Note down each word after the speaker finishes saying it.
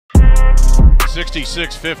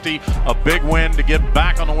66-50, a big win to get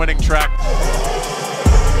back on the winning track.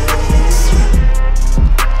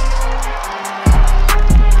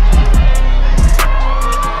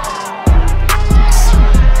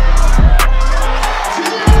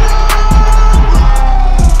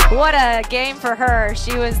 What a game for her.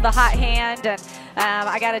 She was the hot hand, and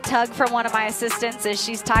I got a tug from one of my assistants as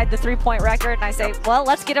she's tied the three-point record, and I say, well,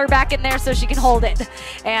 let's get her back in there so she can hold it.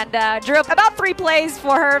 And drew up about 3 plays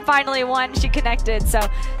for her, and finally one, she connected. So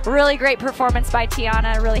really great performance by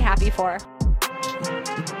Tiana, really happy for her.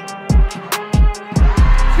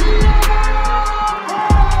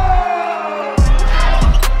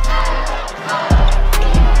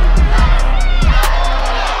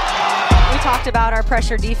 Talked about our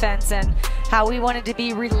pressure defense and how we wanted to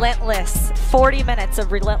be relentless, 40 minutes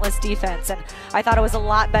of relentless defense, and I thought it was a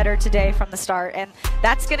lot better today from the start, and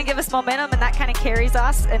that's going to give us momentum, and that kind of carries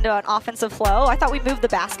us into an offensive flow. I thought we moved the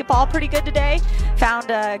basketball pretty good today, found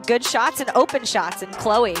good shots and open shots, and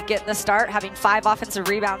Chloe getting the start, having 5 offensive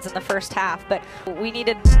rebounds in the first half, but we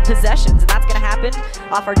needed possessions, and that's going to happen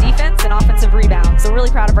off our defense and offensive rebounds, so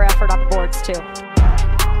really proud of our effort on the boards too.